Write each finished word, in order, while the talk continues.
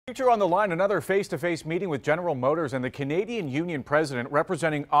Future on the line, another face-to-face meeting with General Motors and the Canadian Union president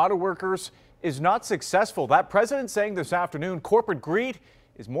representing auto workers is not successful. That president saying this afternoon corporate greed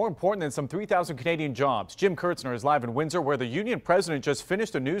is more important than some 3,000 Canadian jobs. Jim Kurtzner is live in Windsor, where the union president just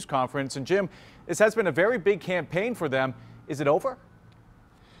finished a news conference. And Jim, this has been a very big campaign for them. Is it over?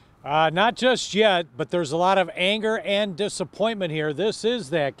 Not just yet, but there's a lot of anger and disappointment here. This is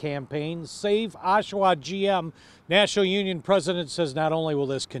that campaign, Save Oshawa GM. National Union President says not only will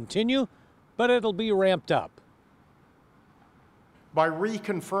this continue, but it'll be ramped up. By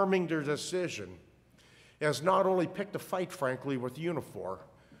reconfirming their decision, has not only picked a fight, frankly, with Unifor,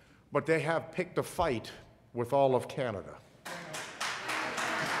 but they have picked a fight with all of Canada.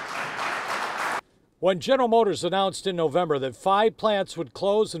 When General Motors announced in November that 5 plants would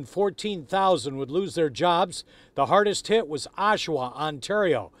close and 14,000 would lose their jobs, the hardest hit was Oshawa,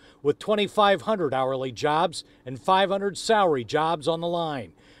 Ontario, with 2,500 hourly jobs and 500 salary jobs on the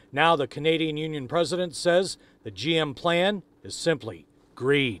line. Now the Canadian Union president says the GM plan is simply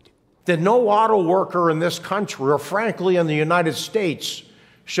greed. That no auto worker in this country, or frankly in the United States,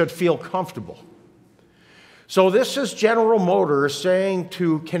 should feel comfortable. So this is General Motors saying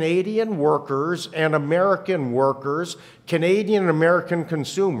to Canadian workers and American workers, Canadian and American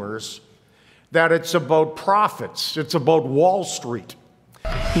consumers, that it's about profits, it's about Wall Street.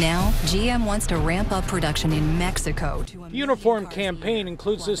 Now, GM wants to ramp up production in Mexico. The uniform campaign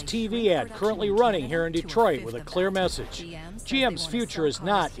includes this TV ad currently running here in Detroit with a clear message. GM's future is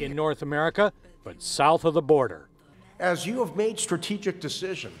not in North America, but south of the border. As you have made strategic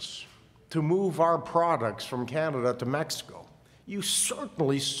decisions to move our products from Canada to Mexico, you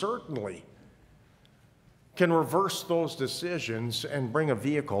certainly can reverse those decisions and bring a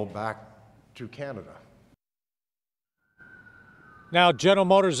vehicle back to Canada. Now, General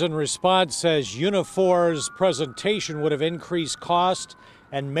Motors in response says Unifor's presentation would have increased cost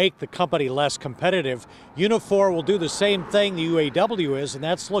and make the company less competitive. Unifor will do the same thing the UAW is, and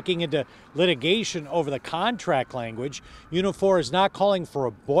that's looking into litigation over the contract language. Unifor is not calling for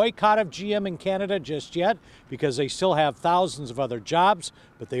a boycott of GM in Canada just yet because they still have thousands of other jobs,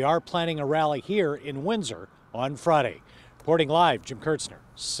 but they are planning a rally here in Windsor on Friday. Reporting live, Jim Kurtzner,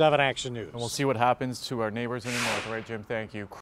 7 Action News. And we'll see what happens to our neighbors in the north, right, Jim? Thank you.